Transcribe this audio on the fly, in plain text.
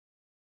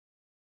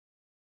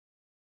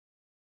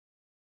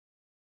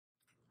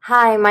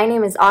Hi, my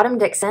name is Autumn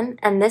Dixon,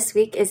 and this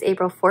week is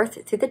April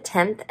 4th through the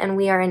 10th, and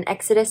we are in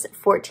Exodus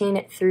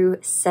 14 through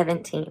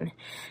 17.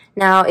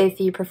 Now, if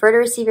you prefer to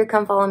receive your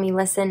Come Follow Me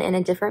lesson in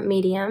a different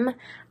medium,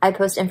 I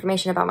post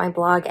information about my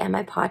blog and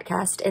my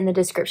podcast in the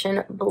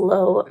description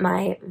below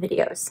my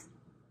videos.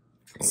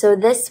 So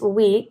this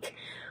week,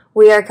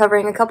 we are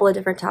covering a couple of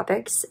different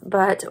topics,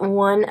 but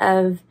one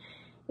of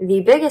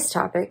the biggest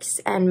topics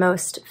and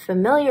most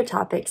familiar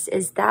topics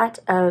is that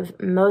of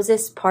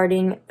Moses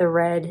parting the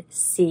Red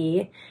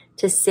Sea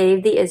to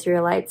save the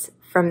Israelites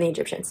from the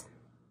Egyptians.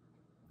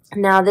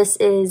 Now, this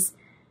is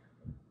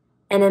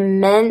an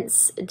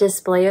immense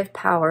display of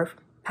power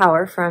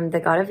from the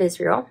God of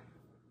Israel.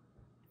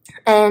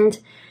 And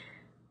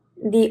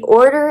the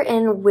order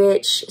in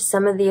which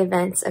some of the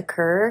events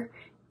occur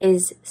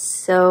is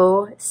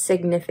so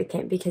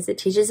significant because it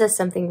teaches us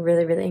something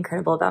really, really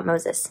incredible about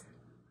Moses.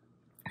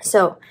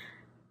 So,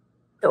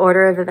 the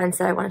order of events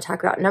that I want to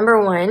talk about.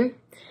 Number one,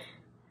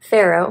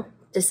 Pharaoh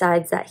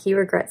decides that he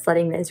regrets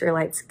letting the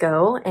Israelites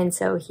go, and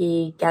so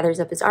he gathers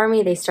up his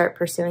army. They start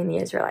pursuing the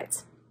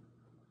Israelites.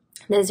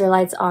 The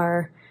Israelites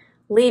are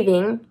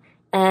leaving,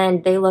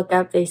 and they look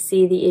up, they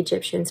see the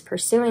Egyptians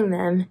pursuing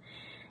them,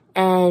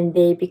 and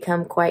they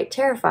become quite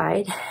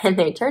terrified, and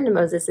they turn to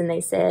Moses and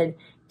they said,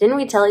 "Didn't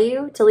we tell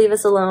you to leave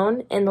us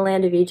alone in the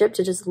land of Egypt,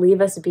 to just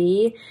leave us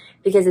be?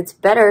 Because it's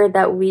better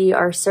that we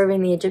are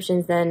serving the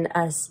Egyptians than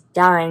us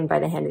dying by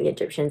the hand of the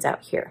Egyptians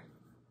out here."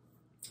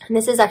 And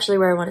this is actually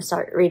where I want to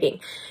start reading.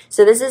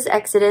 So this is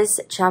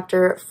Exodus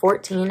chapter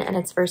 14, and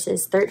it's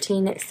verses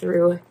 13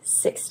 through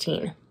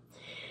 16.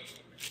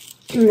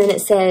 And then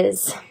it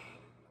says,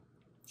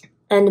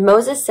 "And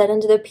Moses said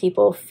unto the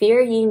people,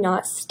 Fear ye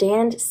not,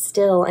 stand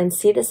still, and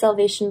see the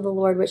salvation of the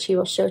Lord, which he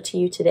will show to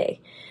you today.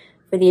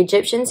 For the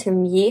Egyptians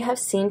whom ye have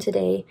seen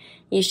today,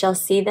 ye shall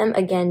see them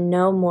again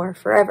no more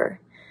forever.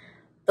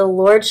 The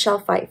Lord shall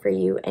fight for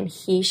you, and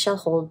ye shall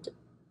hold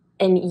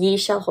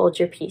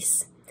your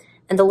peace.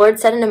 And the Lord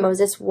said unto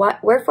Moses,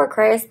 Wherefore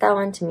criest thou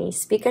unto me?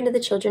 Speak unto the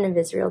children of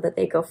Israel that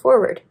they go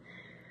forward.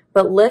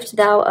 But lift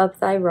thou up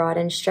thy rod,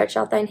 and stretch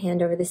out thine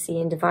hand over the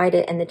sea, and divide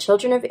it, and the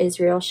children of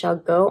Israel shall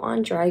go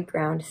on dry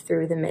ground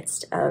through the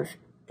midst of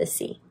the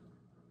sea."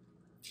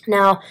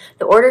 Now,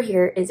 the order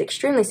here is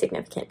extremely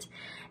significant.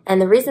 And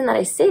the reason that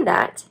I say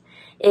that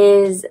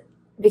is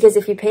because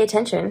if you pay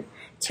attention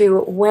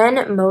to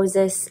when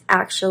Moses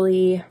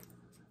actually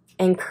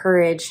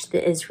encouraged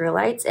the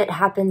Israelites, it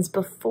happens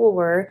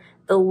before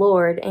the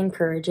Lord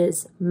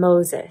encourages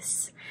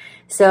Moses.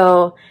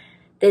 So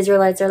the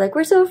Israelites are like,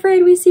 "We're so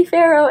afraid, we see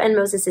Pharaoh." And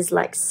Moses is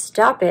like,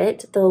 "Stop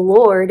it. The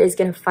Lord is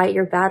going to fight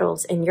your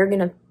battles and you're going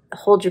to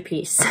hold your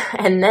peace."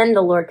 And then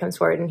the Lord comes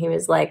forward and he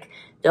was like,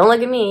 "Don't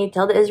look at me.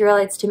 Tell the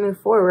Israelites to move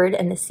forward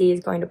and the sea is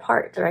going to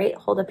part," right?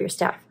 Hold up your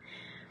staff.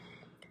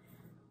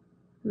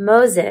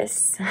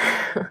 Moses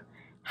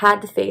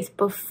had the faith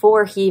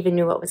before he even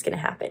knew what was going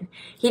to happen.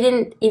 He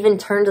didn't even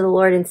turn to the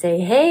Lord and say,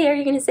 "Hey, are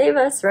you going to save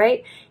us?"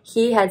 Right?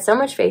 He had so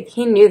much faith.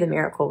 He knew the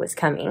miracle was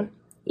coming,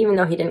 even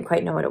though he didn't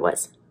quite know what it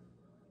was.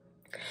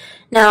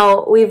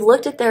 Now, we've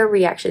looked at their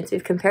reactions.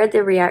 We've compared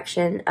the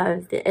reaction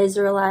of the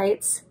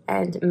Israelites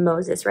and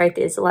Moses, right?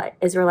 The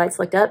Israelites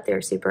looked up. They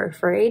were super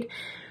afraid.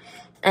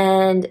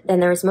 And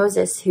then there was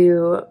Moses,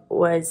 who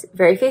was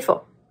very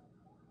faithful.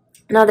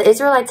 Now, the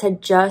Israelites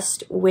had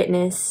just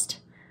witnessed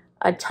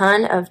a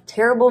ton of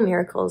terrible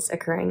miracles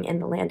occurring in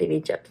the land of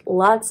Egypt.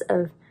 Lots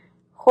of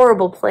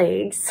horrible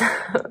plagues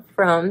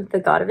from the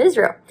God of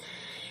Israel.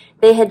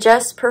 They had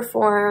just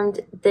performed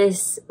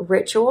this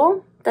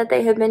ritual that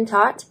they had been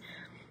taught,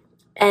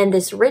 and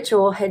this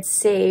ritual had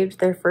saved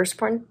their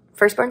firstborn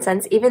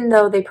sons, even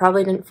though they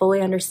probably didn't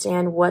fully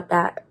understand what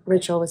that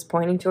ritual was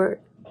pointing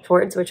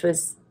towards, which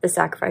was the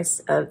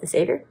sacrifice of the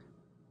Savior.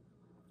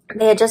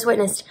 They had just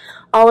witnessed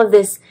all of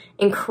this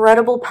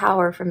incredible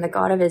power from the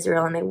God of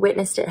Israel, and they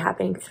witnessed it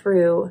happening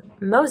through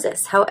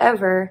Moses.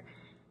 However,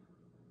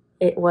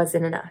 it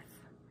wasn't enough,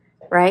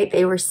 right?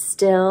 They were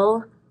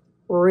still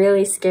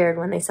really scared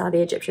when they saw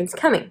the Egyptians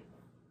coming.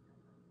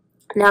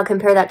 Now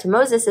compare that to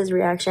Moses'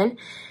 reaction,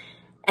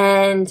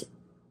 and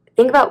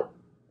think about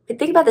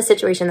the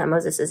situation that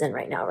Moses is in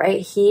right now,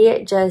 right?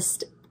 He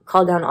just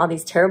called down all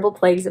these terrible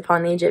plagues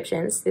upon the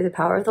Egyptians through the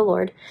power of the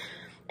Lord.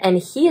 And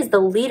he is the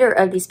leader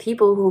of these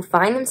people who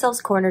find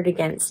themselves cornered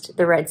against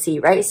the Red Sea,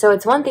 right? So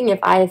it's one thing if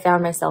I have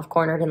found myself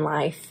cornered in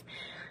life.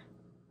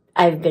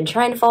 I've been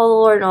trying to follow the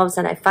Lord, and all of a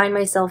sudden I find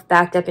myself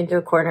backed up into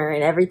a corner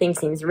and everything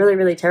seems really,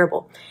 really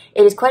terrible.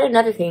 It is quite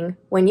another thing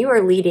when you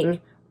are leading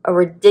a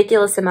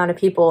ridiculous amount of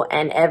people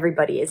and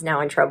everybody is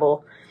now in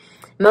trouble.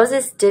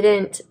 Moses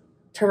didn't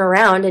turn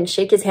around and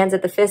shake his hands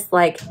at the fist,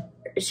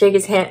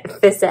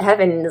 fist at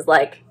heaven, and is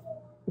like,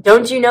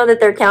 "Don't you know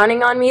that they're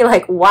counting on me?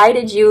 Like, why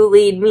did you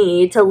lead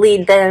me to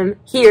lead them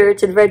here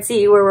to the Red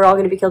Sea where we're all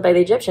going to be killed by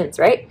the Egyptians,"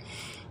 right?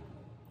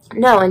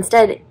 No,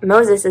 instead,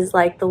 Moses is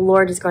like, "The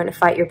Lord is going to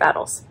fight your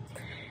battles."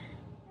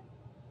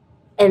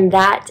 And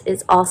that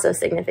is also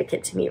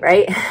significant to me,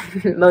 right?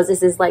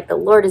 Moses is like, "The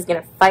Lord is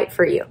going to fight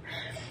for you."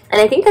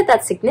 And I think that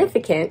that's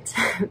significant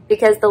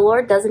because the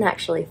Lord doesn't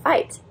actually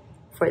fight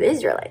for the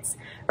Israelites,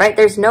 right?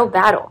 There's no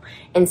battle.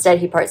 Instead,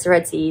 he parts the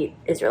Red Sea,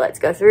 Israelites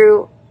go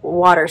through,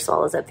 water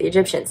swallows up the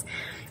Egyptians.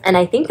 And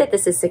I think that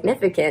this is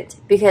significant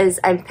because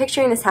I'm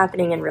picturing this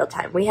happening in real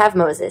time. We have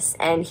Moses,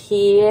 and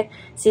he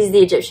sees the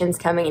Egyptians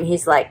coming, and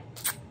he's like,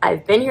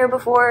 I've been here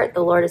before.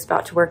 The Lord is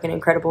about to work an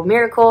incredible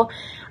miracle.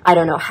 I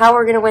don't know how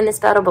we're going to win this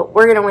battle, but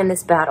we're going to win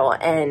this battle.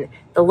 And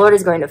the Lord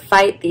is going to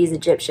fight these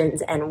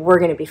Egyptians, and we're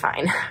going to be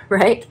fine,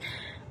 right?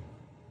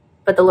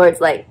 But the Lord's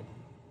like,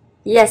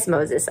 yes,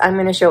 Moses, I'm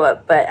going to show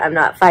up, but I'm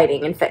not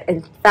fighting. In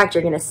fact,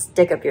 you're going to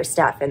stick up your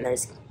staff, and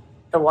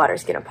the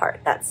water's going to part.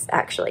 That's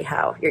actually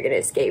how you're going to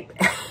escape,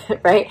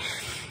 right?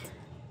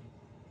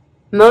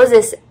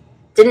 Moses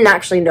didn't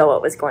actually know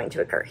what was going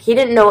to occur. He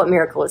didn't know what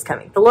miracle was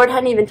coming. The Lord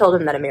hadn't even told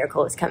him that a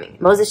miracle was coming.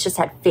 Moses just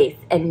had faith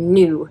and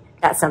knew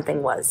that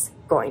something was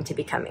going to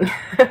be coming.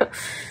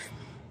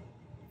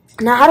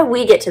 Now, how do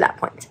we get to that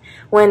point?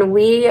 When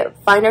we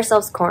find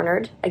ourselves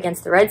cornered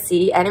against the Red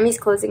Sea, enemies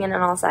closing in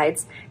on all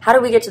sides, how do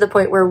we get to the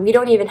point where we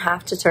don't even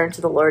have to turn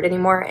to the Lord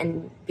anymore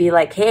and be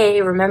like,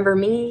 hey, remember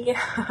me?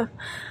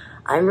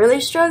 I'm really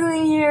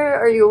struggling here.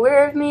 Are you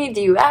aware of me?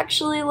 Do you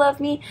actually love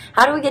me?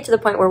 How do we get to the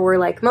point where we're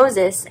like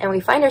Moses and we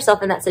find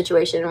ourselves in that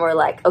situation and we're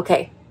like,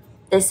 okay,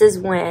 this is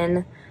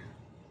when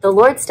the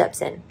Lord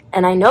steps in.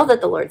 And I know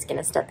that the Lord's going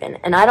to step in.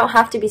 And I don't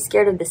have to be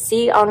scared of the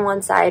sea on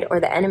one side or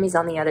the enemies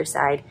on the other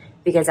side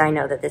because I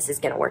know that this is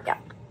going to work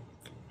out.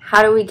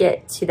 How do we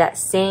get to that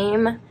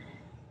same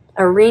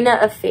arena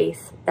of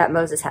faith that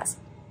Moses has?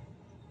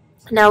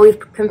 Now we've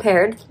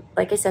compared,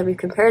 like I said, we've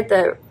compared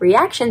the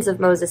reactions of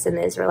Moses and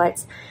the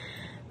Israelites.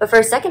 But for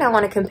a second, I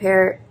want to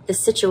compare the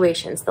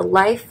situations, the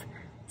life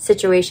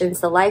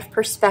situations, the life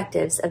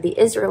perspectives of the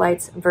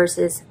Israelites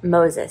versus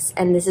Moses.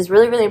 And this is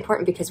really, really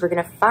important because we're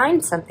going to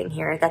find something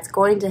here that's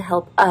going to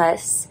help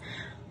us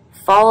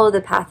follow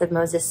the path of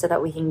Moses so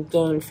that we can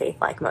gain faith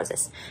like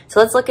Moses. So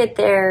let's look at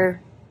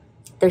their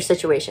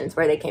situations,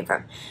 where they came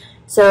from.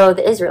 So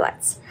the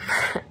Israelites,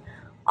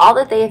 all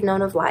that they have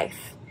known of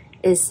life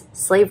is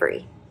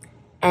slavery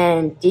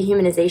and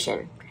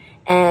dehumanization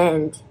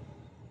and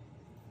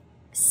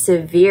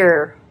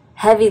severe,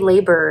 heavy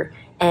labor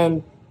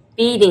and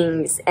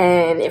beatings,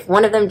 and if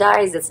one of them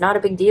dies, it's not a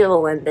big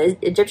deal, and the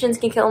Egyptians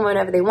can kill them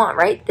whenever they want,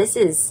 right? This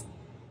is,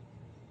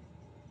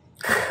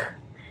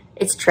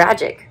 it's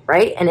tragic,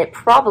 right? And it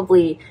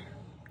probably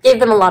gave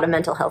them a lot of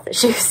mental health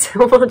issues.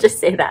 We'll just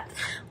say that.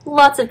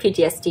 Lots of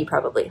PTSD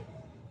probably.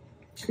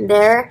 And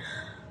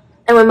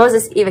when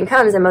Moses even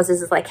comes and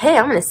Moses is like, hey,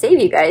 I'm going to save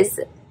you guys,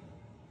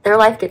 their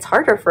life gets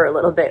harder for a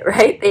little bit,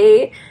 right?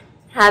 They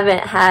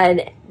haven't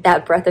had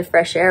that breath of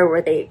fresh air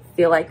where they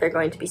feel like they're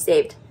going to be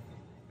saved.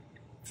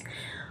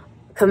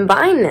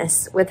 Combine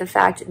this with the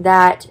fact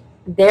that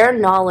their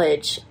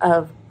knowledge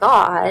of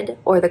God,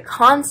 or the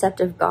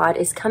concept of God,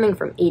 is coming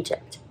from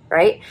Egypt,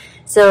 right?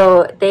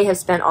 So they have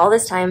spent all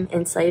this time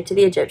enslaved to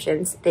the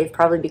Egyptians. They've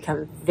probably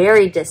become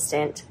very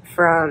distant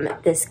from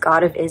this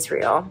God of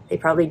Israel. They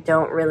probably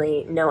don't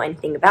really know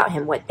anything about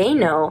him. What they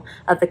know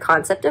of the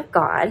concept of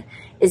God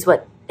is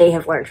what they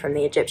have learned from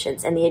the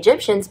Egyptians. And the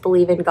Egyptians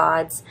believe in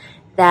gods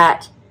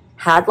that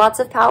had lots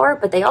of power,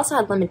 but they also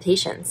had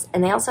limitations,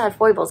 and they also had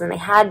foibles, and they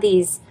had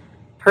these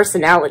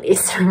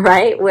personalities,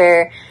 right?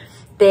 Where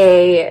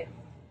the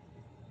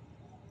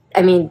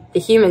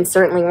humans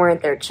certainly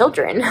weren't their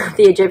children.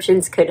 The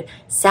Egyptians could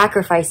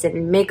sacrifice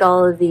and make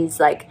all of these,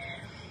 like,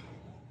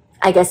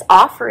 I guess,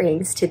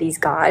 offerings to these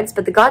gods,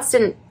 but the gods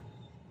didn't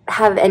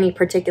have any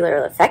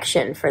particular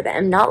affection for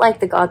them, not like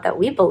the God that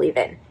we believe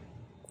in.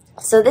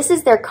 So this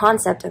is their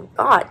concept of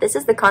God. This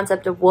is the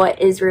concept of what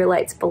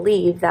Israelites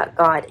believe that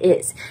God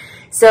is.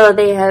 So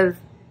they have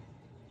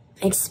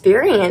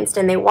experienced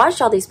and they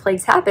watched all these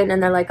plagues happen,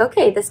 and they're like,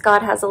 okay, this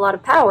God has a lot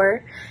of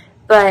power,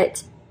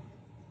 but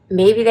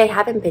maybe they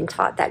haven't been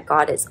taught that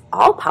God is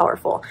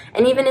all-powerful.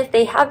 And even if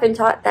they have been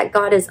taught that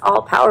God is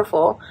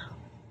all-powerful,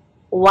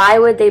 why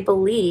would they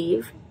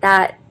believe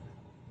that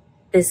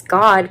this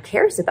God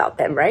cares about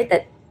them, right?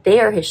 That they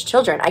are his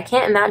children. I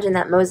can't imagine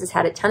that Moses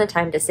had a ton of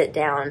time to sit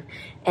down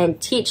and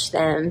teach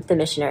them the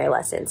missionary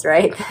lessons,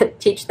 right?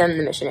 Teach them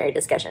the missionary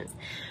discussions.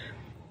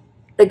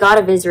 The God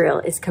of Israel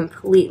is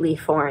completely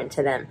foreign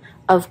to them.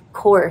 Of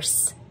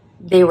course,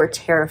 they were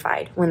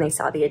terrified when they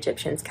saw the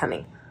Egyptians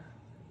coming.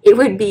 It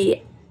would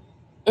be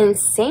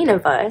insane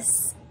of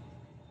us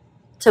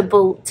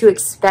to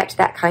expect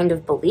that kind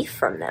of belief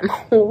from them.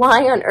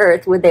 Why on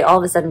earth would they all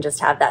of a sudden just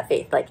have that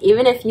faith? Like,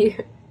 even if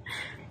you...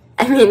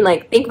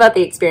 think about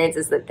the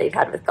experiences that they've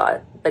had with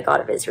God, the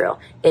God of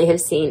Israel. They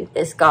have seen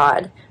this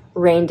God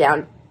rain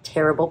down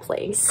terrible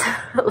plagues.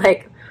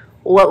 Like,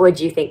 what would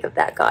you think of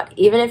that God?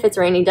 Even if it's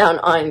raining down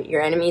on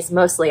your enemies,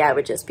 mostly I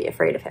would just be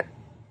afraid of him.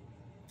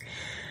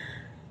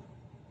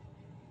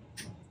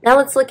 Now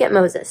let's look at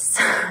Moses.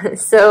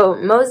 So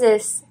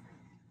Moses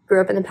grew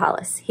up in the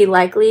palace. He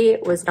likely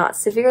was not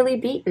severely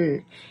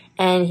beaten,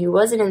 and he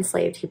wasn't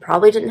enslaved. He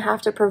probably didn't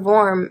have to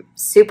perform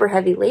super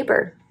heavy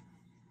labor.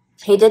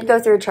 He did go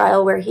through a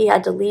trial where he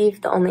had to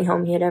leave the only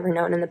home he had ever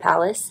known in the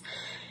palace,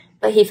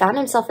 But he found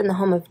himself in the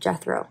home of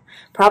Jethro,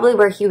 probably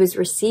where he was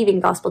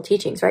receiving gospel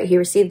teachings, right? He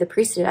received the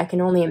priesthood. I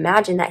can only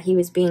imagine that he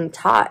was being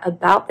taught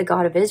about the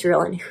God of Israel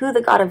and who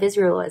the God of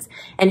Israel was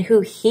and who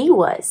he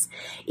was.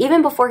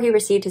 Even before he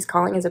received his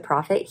calling as a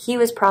prophet, he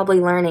was probably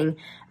learning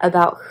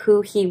about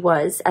who he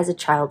was as a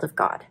child of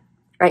God,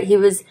 right? He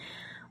was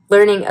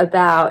learning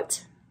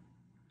about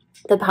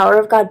the power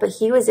of God, but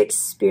he was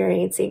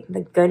experiencing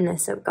the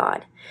goodness of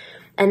God.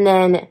 And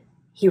then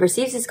he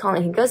receives his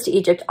calling. He goes to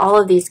Egypt.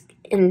 All of these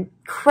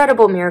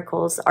incredible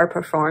miracles are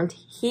performed.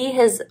 He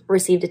has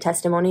received a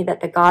testimony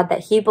that the God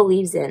that he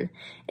believes in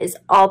is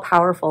all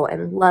powerful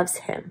and loves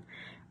him,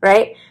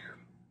 right?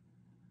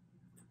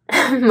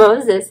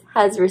 Moses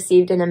has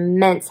received an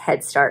immense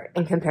head start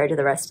in compared to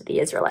the rest of the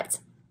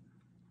Israelites.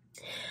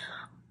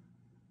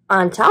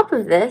 On top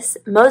of this,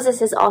 Moses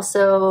has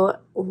also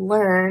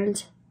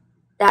learned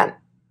that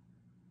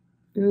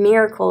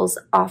miracles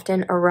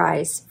often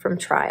arise from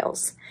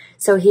trials.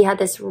 So he had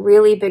this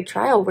really big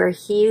trial where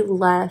he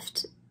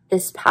left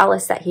this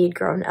palace that he'd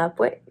grown up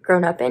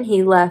in.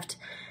 He left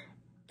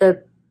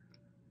the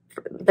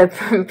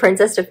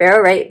princess to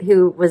Pharaoh, right,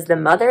 who was the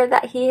mother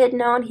that he had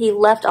known. He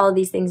left all of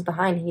these things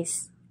behind.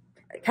 He's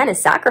kind of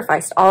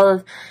sacrificed all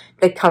of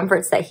the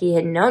comforts that he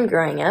had known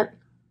growing up.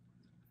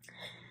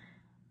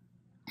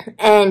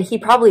 And he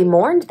probably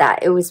mourned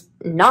that. It was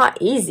not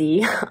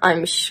easy,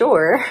 I'm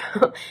sure.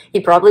 He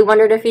probably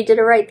wondered if he did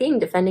a right thing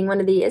defending one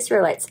of the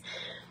Israelites.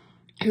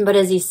 But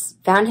as he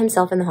found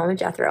himself in the home of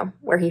Jethro,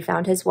 where he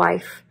found his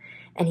wife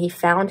and he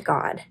found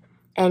God,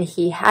 and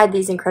he had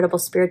these incredible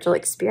spiritual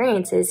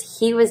experiences,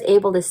 he was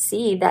able to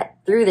see that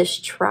through this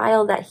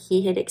trial that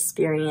he had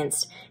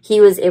experienced, he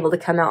was able to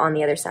come out on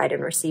the other side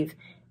and receive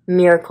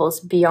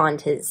miracles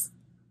beyond his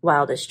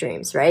wildest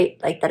dreams, right?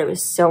 Like that it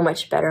was so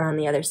much better on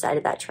the other side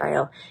of that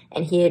trial.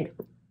 And he had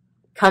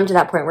come to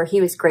that point where he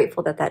was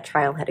grateful that that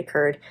trial had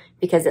occurred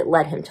because it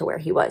led him to where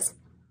he was.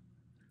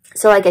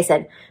 So like I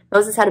said,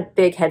 Moses had a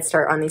big head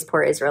start on these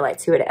poor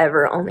Israelites who had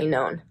ever only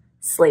known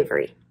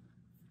slavery,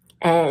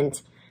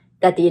 and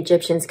that the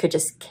Egyptians could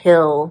just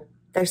kill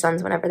their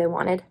sons whenever they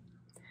wanted,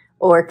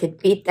 or could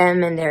beat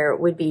them and there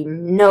would be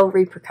no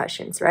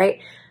repercussions, right?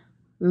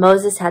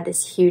 Moses had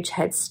this huge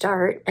head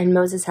start, and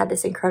Moses had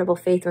this incredible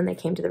faith when they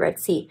came to the Red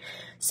Sea.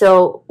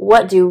 So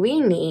what do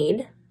we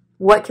need?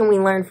 What can we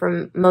learn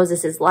from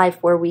Moses's life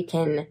where we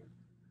can,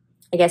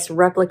 I guess,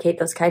 replicate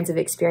those kinds of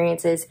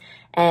experiences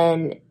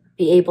and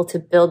be able to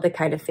build the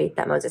kind of faith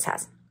that Moses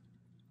has?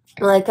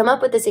 Well, I come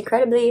up with this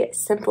incredibly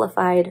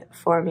simplified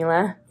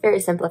formula, very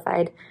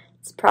simplified.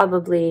 It's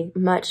probably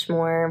much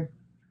more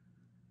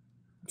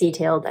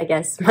detailed, I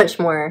guess, much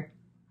more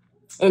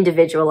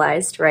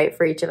individualized, right,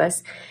 for each of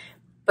us,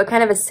 but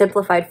kind of a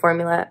simplified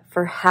formula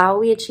for how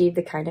we achieve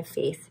the kind of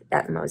faith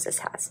that Moses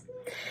has.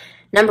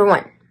 Number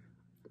one,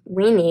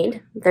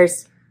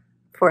 there's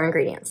 4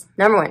 ingredients.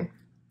 Number one,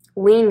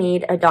 we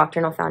need a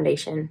doctrinal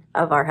foundation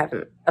of our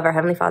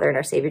Heavenly Father and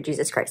our Savior,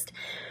 Jesus Christ.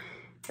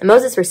 And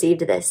Moses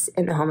received this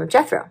in the home of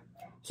Jethro.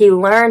 He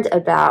learned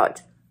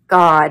about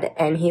God,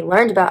 and he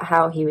learned about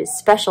how he was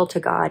special to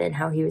God and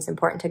how he was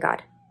important to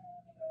God.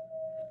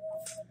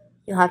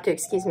 You'll have to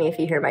excuse me if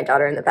you hear my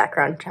daughter in the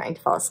background trying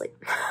to fall asleep.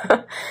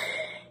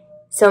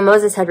 So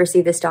Moses had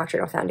received this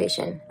doctrinal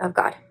foundation of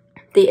God.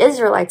 The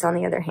Israelites, on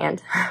the other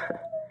hand,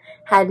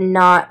 had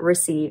not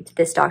received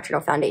this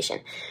doctrinal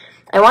foundation.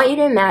 I want you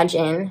to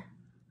imagine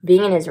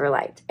being an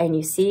Israelite and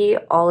you see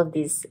all of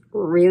these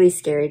really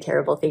scary,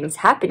 terrible things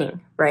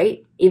happening,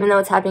 right? Even though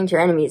it's happening to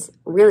your enemies,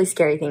 really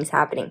scary things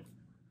happening.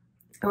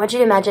 I want you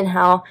to imagine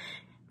how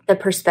the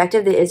perspective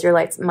of the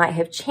Israelites might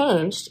have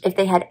changed if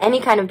they had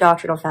any kind of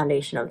doctrinal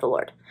foundation of the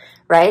Lord,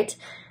 right?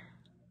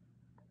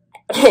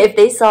 If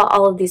they saw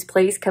all of these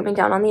plagues coming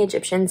down on the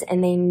Egyptians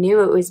and they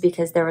knew it was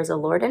because there was a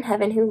Lord in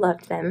heaven who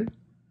loved them,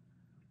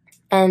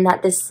 and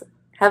that this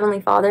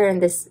Heavenly Father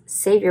and this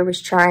Savior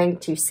was trying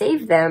to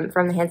save them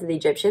from the hands of the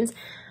Egyptians,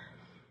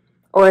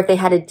 or if they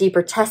had a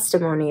deeper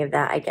testimony of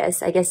that, I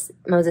guess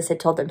Moses had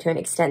told them to an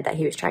extent that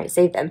he was trying to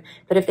save them,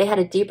 but if they had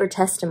a deeper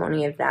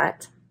testimony of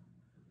that,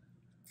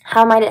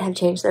 how might it have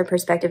changed their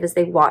perspective as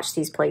they watched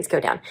these plagues go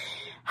down?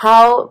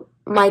 How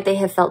might they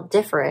have felt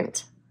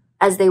different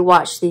as they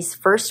watched these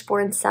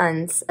firstborn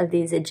sons of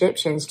these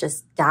Egyptians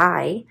just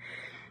die?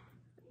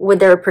 Would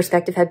their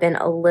perspective have been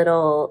a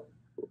little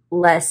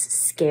less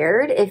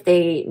scared if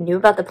they knew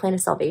about the plan of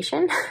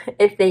salvation?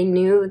 If they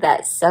knew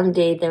that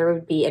someday there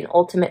would be an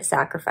ultimate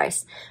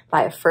sacrifice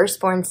by a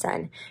firstborn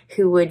son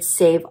who would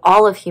save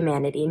all of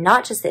humanity,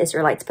 not just the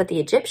Israelites, but the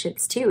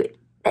Egyptians too,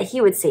 that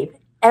he would save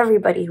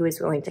everybody who is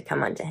willing to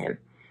come unto him?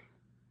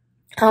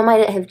 How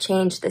might it have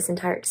changed this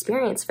entire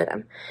experience for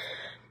them?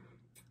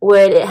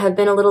 Would it have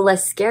been a little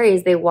less scary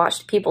as they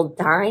watched people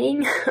dying?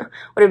 Would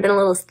it have been a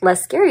little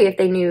less scary if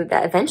they knew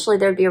that eventually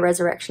there would be a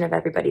resurrection of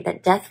everybody,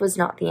 that death was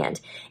not the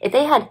end? If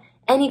they had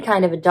any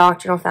kind of a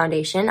doctrinal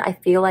foundation, I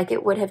feel like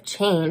it would have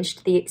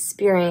changed the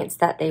experience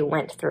that they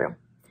went through.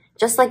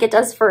 Just like it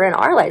does for in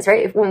our lives,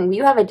 right? When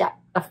you have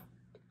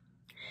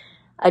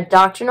a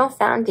doctrinal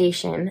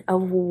foundation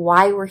of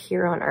why we're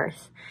here on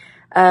earth,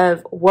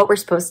 of what we're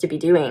supposed to be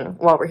doing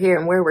while we're here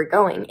and where we're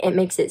going, it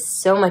makes it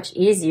so much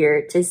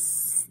easier to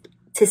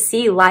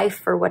see life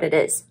for what it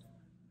is.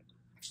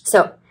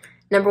 So,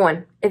 number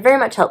one, it very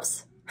much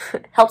helps.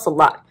 Helps a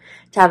lot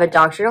to have a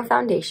doctrinal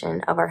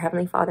foundation of our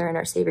Heavenly Father and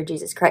our Savior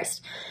Jesus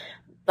Christ.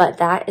 But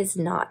that is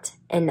not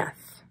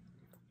enough.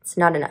 It's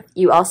not enough.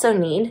 You also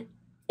need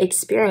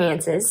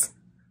experiences,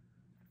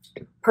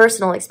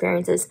 personal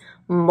experiences,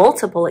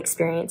 multiple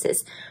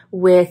experiences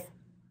with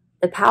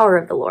the power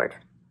of the Lord.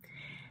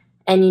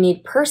 And you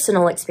need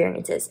personal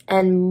experiences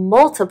and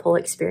multiple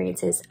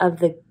experiences of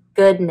the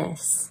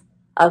goodness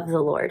of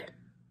the Lord.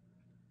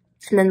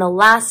 And then the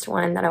last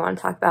one that I want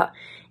to talk about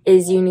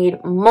is you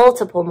need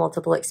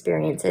multiple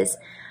experiences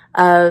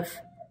of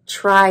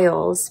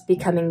trials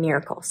becoming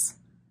miracles,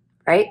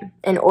 right?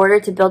 In order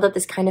to build up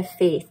this kind of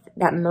faith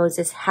that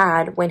Moses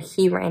had when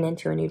he ran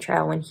into a new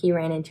trial, when he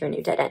ran into a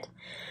new dead end.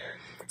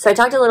 So I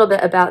talked a little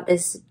bit about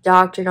this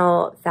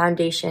doctrinal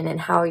foundation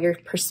and how your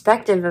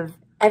perspective of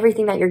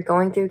everything that you're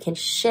going through can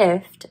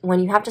shift when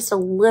you have just a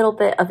little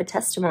bit of a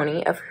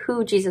testimony of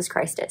who Jesus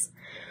Christ is.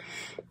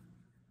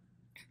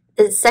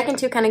 The second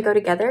two kind of go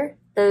together,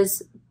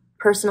 those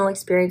personal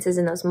experiences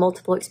and those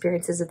multiple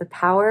experiences of the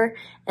power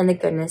and the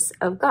goodness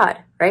of God,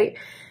 right?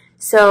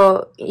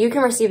 So you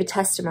can receive a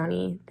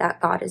testimony that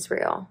God is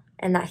real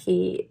and that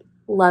he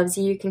loves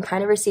you. You can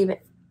kind of receive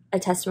a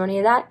testimony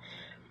of that.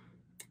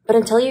 But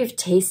until you've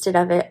tasted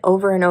of it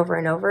over and over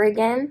and over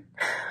again,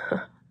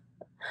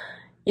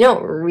 you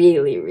don't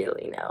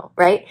really know,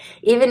 right?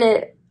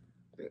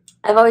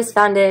 I've always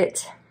found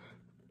it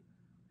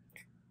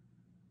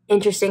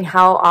interesting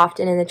how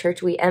often in the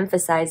church we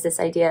emphasize this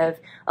idea of,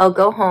 oh,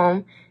 go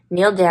home,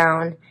 kneel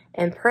down,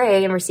 and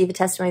pray and receive a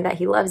testimony that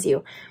he loves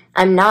you.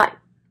 I'm not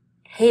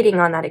hating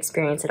on that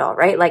experience at all,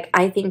 right? Like,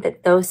 I think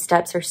that those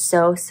steps are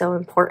so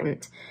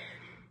important,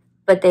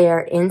 but they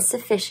are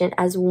insufficient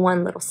as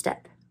one little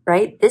step,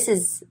 right?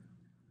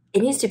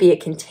 It needs to be a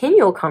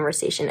continual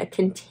conversation, a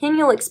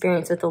continual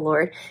experience with the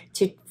Lord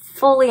to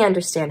fully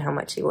understand how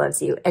much he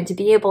loves you and to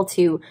be able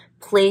to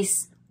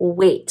place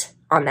weight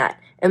on that,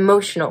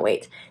 emotional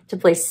weight, to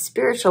place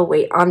spiritual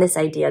weight on this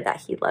idea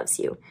that he loves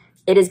you.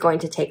 It is going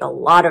to take a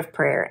lot of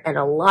prayer and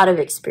a lot of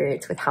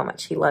experience with how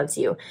much he loves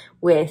you,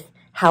 with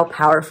how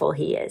powerful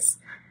he is,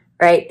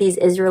 right? These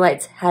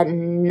Israelites had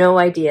no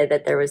idea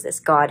that there was this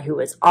God who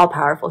was all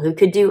powerful, who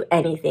could do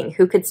anything,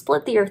 who could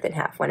split the earth in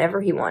half whenever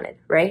he wanted,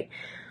 right?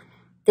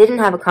 They didn't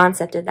have a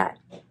concept of that.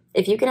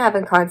 If you can have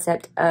a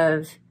concept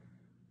of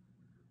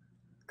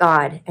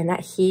God and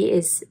that he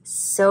is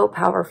so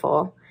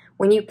powerful,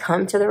 when you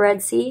come to the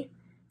Red Sea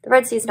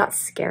is not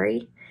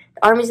scary.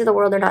 The armies of the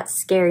world are not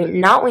scary.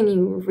 Not when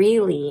you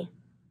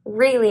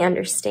really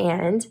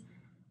understand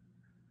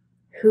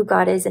who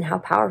God is and how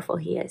powerful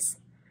he is.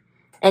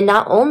 And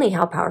not only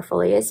how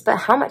powerful he is, but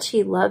how much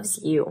he loves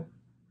you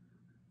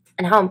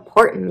and how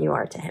important you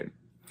are to him.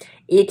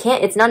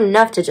 It's not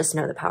enough to just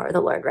know the power of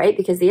the Lord, right?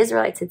 Because the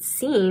Israelites had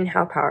seen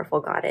how powerful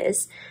God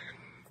is.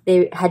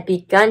 They had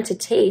begun to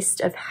taste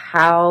of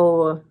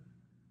how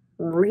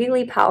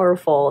really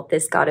powerful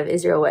this God of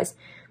Israel was.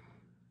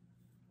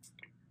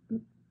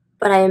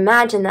 But I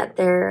imagine that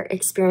their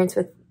experience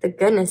with the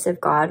goodness of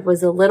God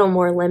was a little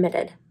more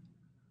limited,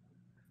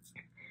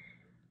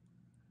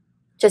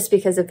 just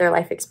because of their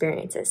life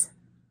experiences.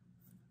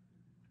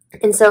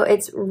 And so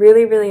it's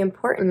really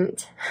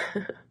important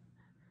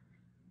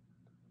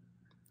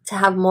to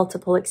have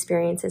multiple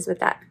experiences with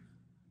that.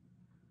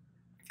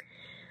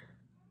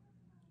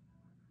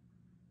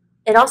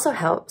 It also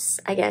helps,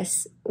 I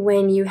guess,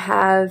 when you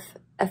have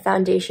a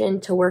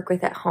foundation to work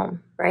with at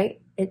home,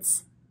 right?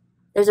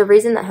 There's a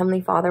reason that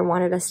Heavenly Father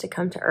wanted us to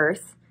come to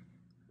earth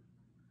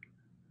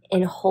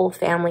in whole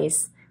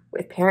families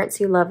with parents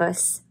who love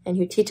us and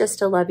who teach us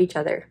to love each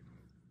other.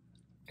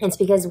 It's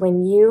because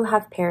when you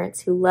have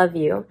parents who love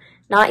you,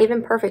 not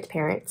even perfect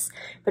parents,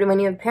 but when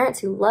you have parents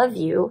who love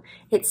you,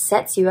 it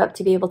sets you up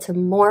to be able to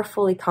more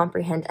fully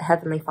comprehend a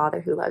Heavenly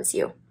Father who loves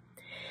you.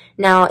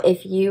 Now,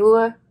 if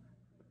you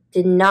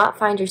did not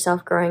find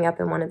yourself growing up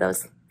in one of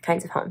those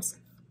kinds of homes,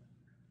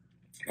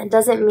 it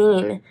doesn't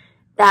mean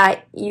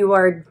that you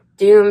are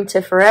doomed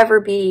to forever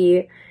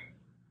be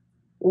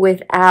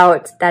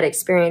without that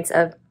experience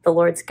of the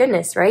Lord's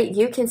goodness, right?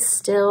 You can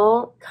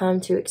still come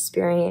to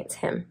experience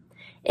him.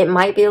 It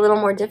might be a little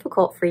more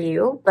difficult for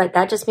you, but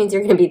that just means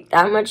you're going to be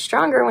that much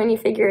stronger when you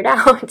figure it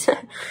out.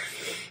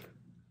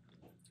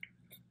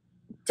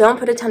 Don't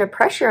put a ton of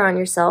pressure on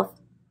yourself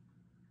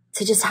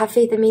to just have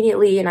faith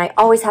immediately, and I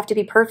always have to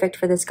be perfect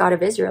for this God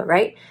of Israel,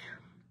 right?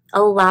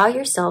 Allow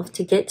yourself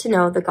to get to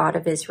know the God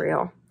of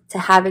Israel, to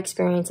have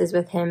experiences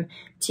with him,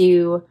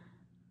 to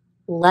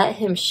let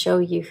him show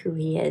you who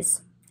he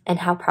is and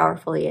how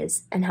powerful he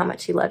is and how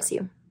much he loves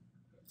you.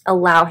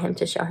 Allow him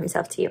to show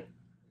himself to you.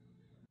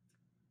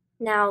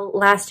 Now,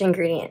 last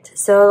ingredient.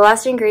 So the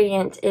last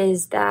ingredient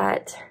is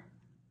that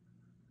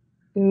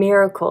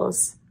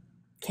miracles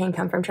can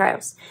come from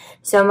trials.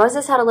 So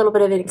Moses had a little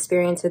bit of an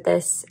experience with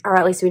this, or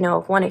at least we know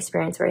of one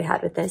experience where he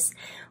had with this,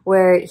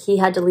 where he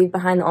had to leave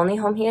behind the only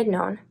home he had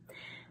known.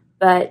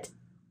 But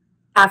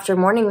after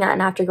mourning that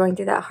and after going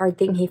through that hard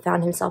thing, he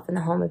found himself in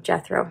the home of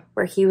Jethro,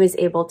 where he was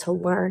able to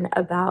learn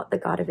about the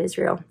God of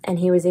Israel. And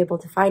he was able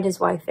to find his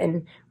wife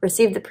and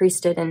receive the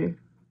priesthood and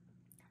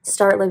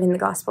start living the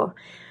gospel.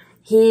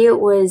 He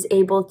was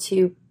able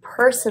to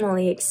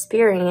personally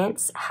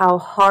experience how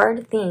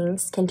hard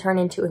things can turn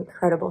into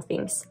incredible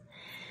things.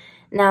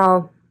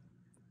 Now,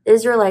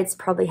 Israelites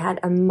probably had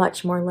a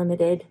much more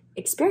limited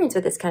experience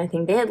with this kind of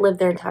thing. They had lived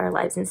their entire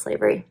lives in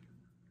slavery.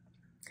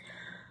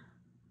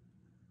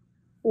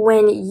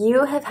 When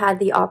you have had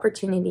the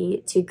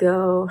opportunity to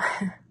go,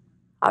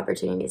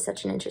 opportunity is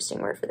such an interesting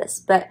word for this,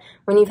 but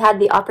when you've had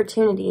the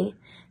opportunity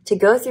to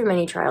go through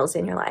many trials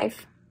in your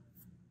life,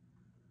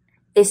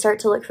 they start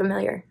to look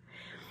familiar.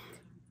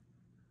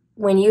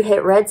 When you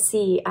hit Red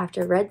Sea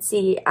after Red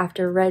Sea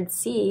after Red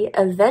Sea,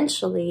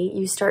 eventually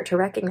you start to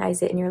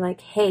recognize it and you're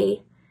like,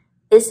 hey,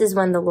 this is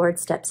when the Lord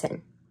steps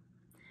in.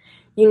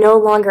 You no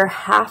longer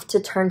have to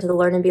turn to the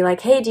Lord and be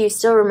like, hey, do you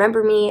still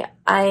remember me?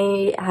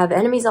 I have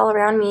enemies all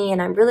around me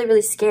and I'm really,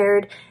 really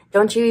scared.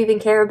 Don't you even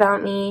care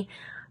about me?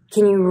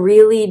 Can you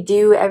really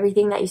do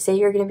everything that you say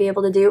you're going to be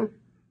able to do?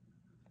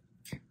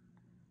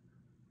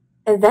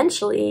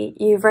 Eventually,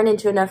 you've run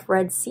into enough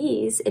Red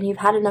Seas and you've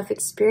had enough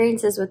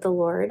experiences with the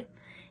Lord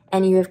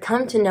and you have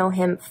come to know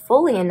him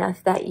fully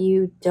enough that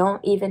you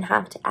don't even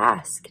have to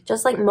ask.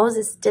 Just like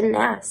Moses didn't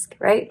ask,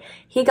 right?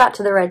 He got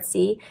to the Red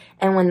Sea,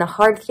 and when the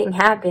hard thing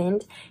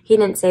happened, he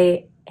didn't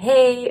say,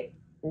 hey,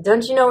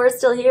 don't you know we're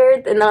still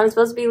here and I'm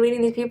supposed to be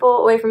leading these people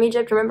away from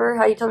Egypt? Remember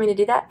how you told me to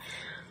do that?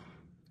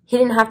 He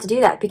didn't have to do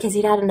that because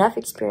he'd had enough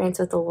experience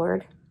with the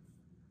Lord.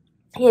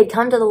 He had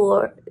come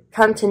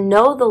to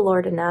know the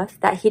Lord enough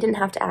that he didn't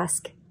have to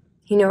ask.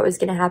 He knew it was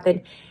going to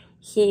happen.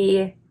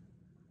 He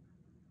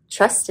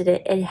trusted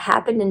it. It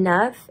happened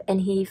enough,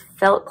 and he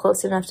felt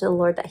close enough to the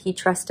Lord that he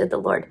trusted the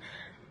Lord.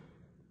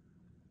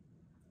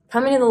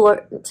 Coming to the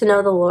Lord, to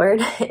know the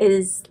Lord,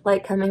 is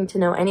like coming to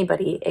know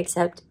anybody,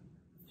 except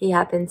he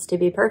happens to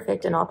be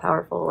perfect and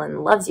all-powerful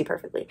and loves you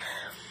perfectly.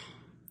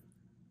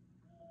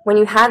 When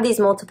you have these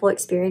multiple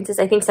experiences,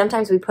 I think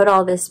sometimes we put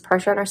all this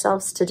pressure on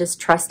ourselves to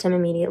just trust him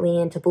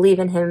immediately and to believe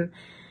in him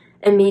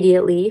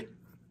immediately.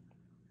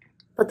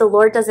 But the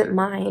Lord doesn't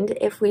mind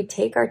if we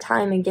take our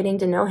time in getting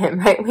to know him,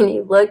 right?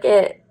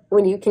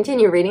 When you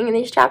continue reading in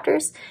these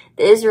chapters,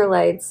 the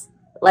Israelites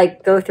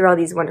go through all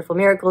these wonderful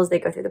miracles. They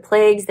go through the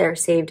plagues. They're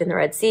saved in the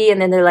Red Sea.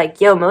 And then they're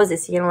like, yo,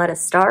 Moses, you gonna let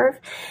us starve?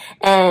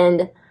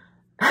 And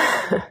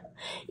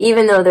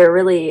even though they're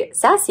really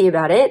sassy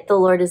about it, the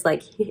Lord is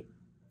like,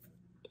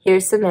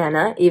 here's some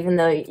manna, even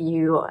though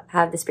you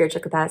have the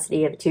spiritual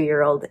capacity of a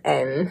 2-year-old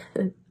and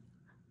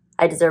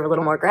I deserve a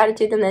little more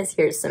gratitude than this.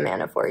 Here's some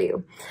manna for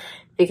you,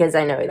 because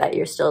I know that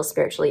you're still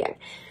spiritually young.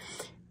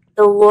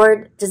 The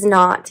Lord does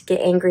not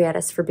get angry at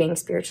us for being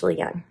spiritually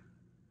young.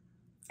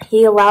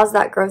 He allows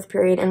that growth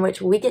period in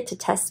which we get to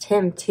test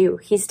him too.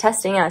 He's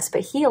testing us,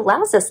 but he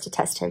allows us to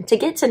test him, to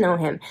get to know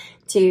him,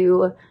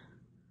 to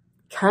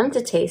come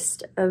to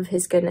taste of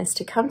his goodness,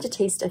 to come to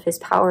taste of his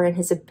power and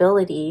his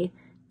ability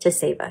to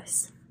save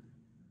us.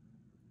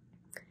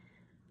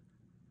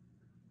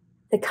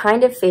 The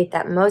kind of faith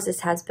that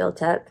Moses has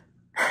built up,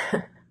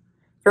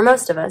 for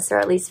most of us, or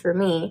at least for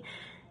me,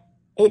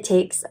 it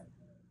takes,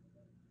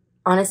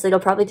 honestly, it'll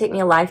probably take me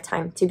a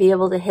lifetime to be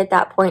able to hit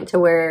that point to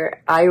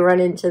where I run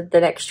into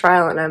the next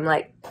trial and I'm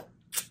like,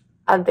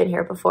 I've been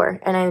here before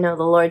and I know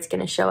the Lord's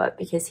going to show up,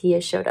 because he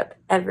has showed up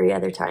every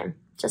other time,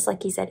 just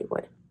like he said he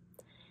would.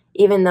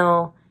 Even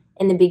though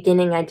in the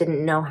beginning I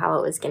didn't know how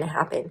it was going to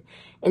happen.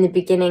 In the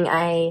beginning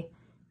I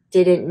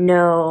didn't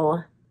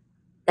know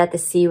that the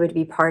sea would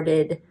be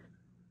parted.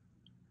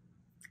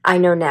 I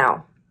know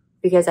now,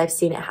 because I've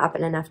seen it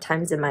happen enough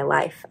times in my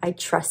life. I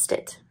trust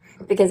it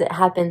because it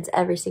happens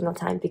every single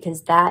time,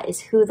 because that is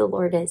who the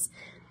Lord is.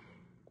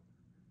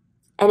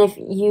 And if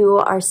you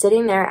are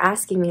sitting there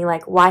asking me,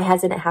 like, why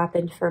hasn't it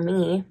happened for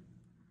me?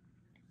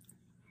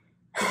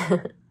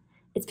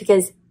 It's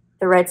because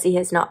the Red Sea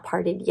has not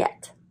parted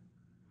yet,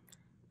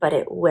 but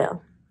it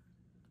will.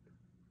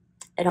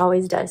 It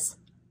always does.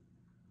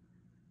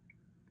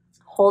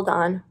 Hold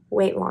on,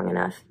 wait long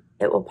enough,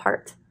 it will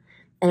part.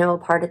 And it will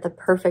part at the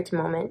perfect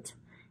moment.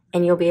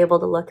 And you'll be able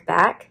to look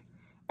back,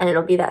 and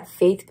it'll be that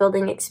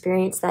faith-building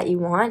experience that you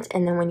want.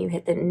 And then when you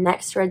hit the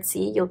next Red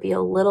Sea, you'll be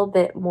a little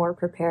bit more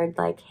prepared,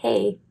 like,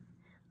 hey,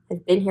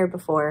 I've been here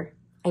before.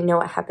 I know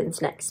what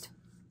happens next.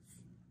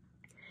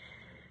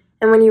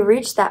 And when you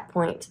reach that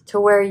point to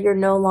where you're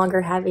no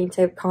longer having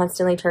to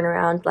constantly turn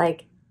around,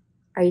 like,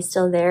 are you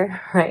still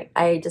there? Right.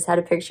 I just had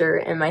a picture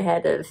in my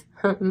head of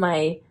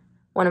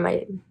one of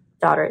my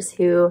daughters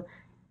who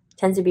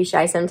tends to be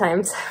shy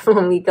sometimes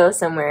when we go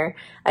somewhere.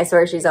 I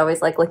swear she's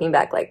always like looking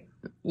back like,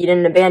 you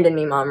didn't abandon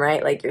me, Mom,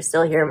 right? Like, you're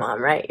still here,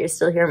 Mom, right? You're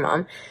still here,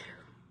 Mom.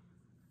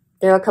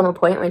 There will come a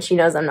point when she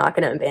knows I'm not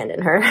going to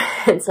abandon her.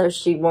 And so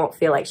she won't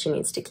feel like she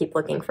needs to keep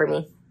looking for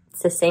me.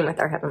 It's the same with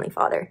our Heavenly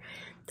Father.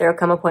 There will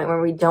come a point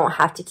where we don't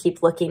have to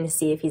keep looking to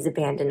see if he's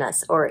abandoned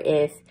us or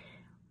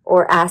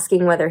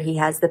asking whether he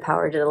has the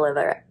power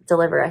to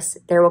deliver us.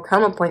 There will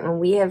come a point when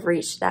we have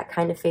reached that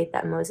kind of faith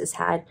that Moses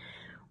had,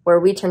 where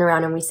we turn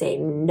around and we say,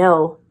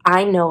 no,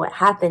 I know what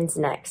happens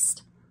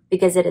next,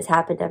 because it has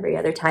happened every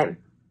other time.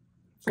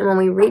 And when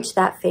we reach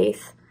that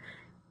faith,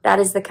 that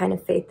is the kind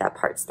of faith that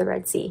parts the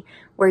Red Sea,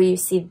 where you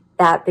see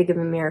that big of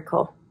a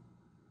miracle,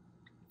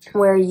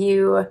 where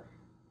you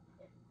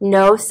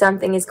know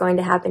something is going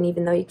to happen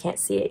even though you can't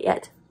see it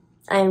yet.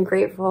 I am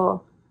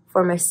grateful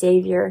for my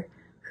Savior,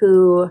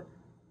 who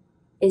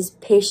is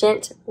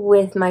patient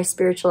with my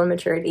spiritual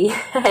immaturity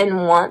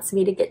and wants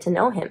me to get to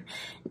know him.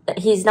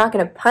 He's not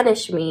going to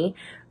punish me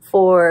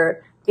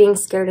for being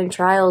scared in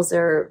trials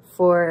or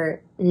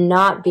for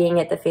not being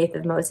at the faith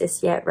of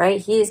Moses yet,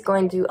 right? He is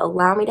going to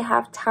allow me to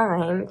have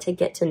time to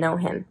get to know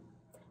him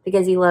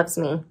because he loves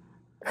me.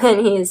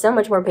 And he is so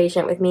much more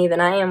patient with me than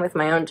I am with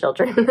my own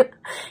children.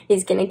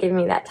 He's going to give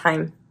me that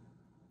time.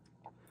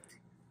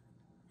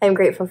 I'm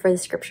grateful for the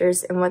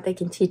scriptures and what they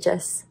can teach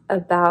us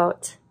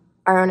about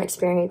our own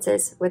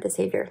experiences with the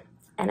Savior.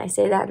 And I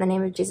say that in the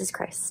name of Jesus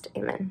Christ.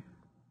 Amen.